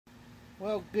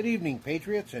Well, good evening,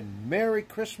 Patriots, and Merry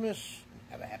Christmas.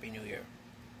 Have a Happy New Year.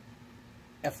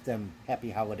 F them happy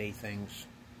holiday things.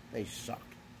 They suck.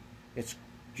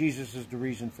 Jesus is the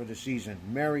reason for the season.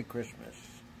 Merry Christmas.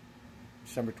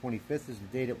 December 25th is the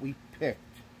day that we picked,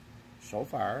 so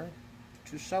far,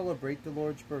 to celebrate the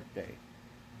Lord's birthday.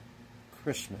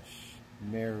 Christmas.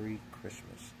 Merry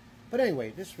Christmas. But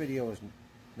anyway, this video is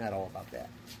not all about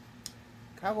that.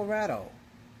 Colorado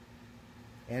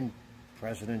and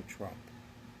President Trump.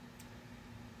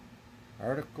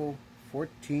 Article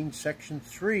 14, Section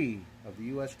 3 of the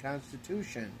U.S.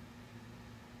 Constitution.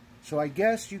 So I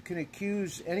guess you can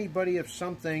accuse anybody of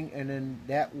something, and then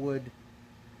that would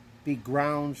be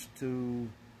grounds to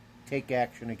take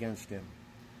action against him.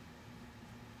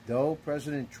 Though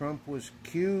President Trump was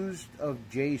accused of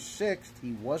J6th,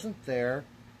 he wasn't there.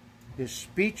 His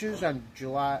speeches on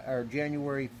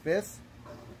January 5th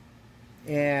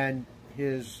and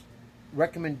his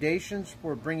recommendations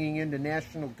for bringing in the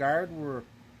National Guard were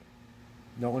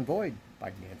null and void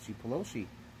by Nancy Pelosi.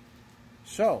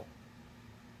 So,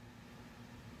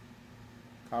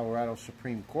 Colorado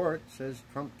Supreme Court says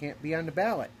Trump can't be on the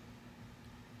ballot.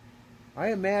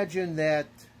 I imagine that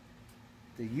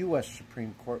the U.S.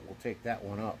 Supreme Court will take that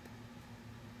one up.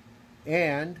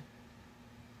 And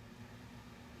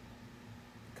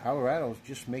Colorado's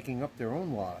just making up their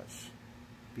own laws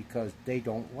because they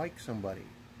don't like somebody.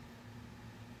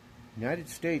 United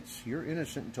States, you're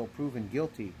innocent until proven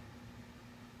guilty.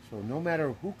 So no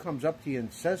matter who comes up to you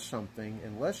and says something,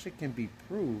 unless it can be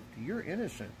proved, you're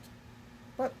innocent.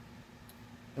 But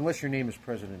unless your name is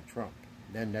President Trump,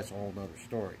 then that's a whole other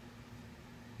story.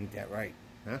 Ain't that right,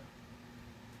 huh?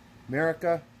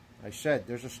 America, I said,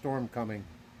 there's a storm coming.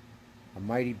 A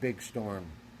mighty big storm.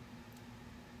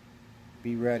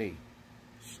 Be ready.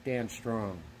 Stand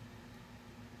strong.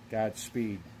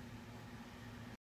 Godspeed.